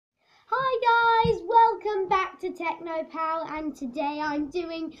to Techno Pal, and today I'm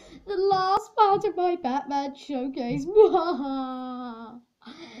doing the last part of my Batman showcase.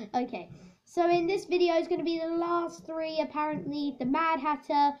 Okay, so in this video is going to be the last three, apparently, the Mad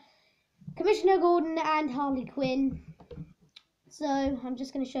Hatter, Commissioner Gordon and Harley Quinn. So I'm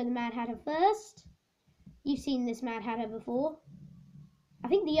just going to show the Mad Hatter first. You've seen this Mad Hatter before. I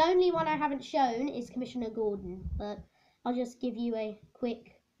think the only one I haven't shown is Commissioner Gordon, but I'll just give you a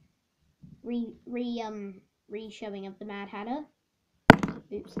quick re-showing of the Mad Hatter.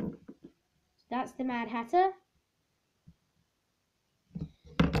 Oops. So that's the Mad Hatter.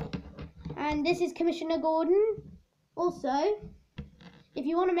 And this is Commissioner Gordon. Also, if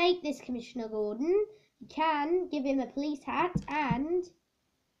you want to make this Commissioner Gordon, you can give him a police hat, and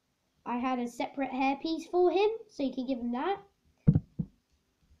I had a separate hairpiece for him, so you can give him that.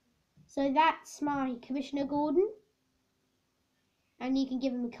 So that's my Commissioner Gordon. And you can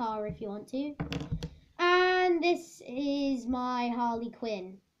give him a car if you want to. And this is my Harley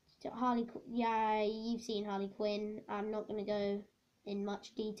Quinn. Yeah, you've seen Harley Quinn. I'm not going to go in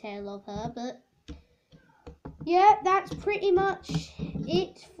much detail of her, but yeah, that's pretty much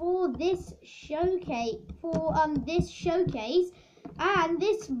it for this showcase. And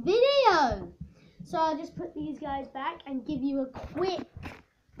this video. So I'll just put these guys back and give you a quick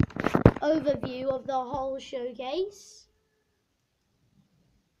overview of the whole showcase.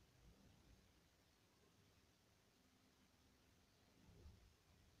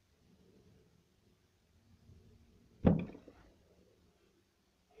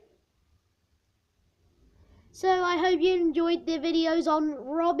 So I hope you enjoyed the videos on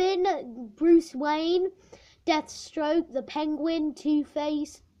Robin, Bruce Wayne, Deathstroke, the Penguin,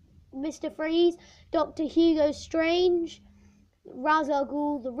 Two-Face, Mr. Freeze, Dr. Hugo Strange, Ra's al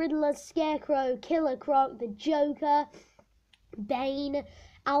Ghul, the Riddler, Scarecrow, Killer Croc, the Joker, Bane,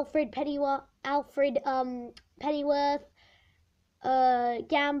 Alfred Pennyworth,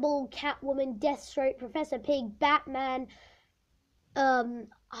 Gamble, Catwoman, Deathstroke, Professor Pig, Batman,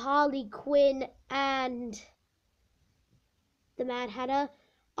 Harley Quinn, and the Mad Hatter.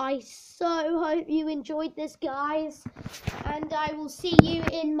 I so hope you enjoyed this, guys, and I will see you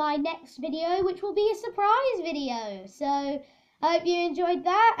in my next video, which will be a surprise video. So I hope you enjoyed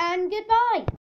that, and goodbye.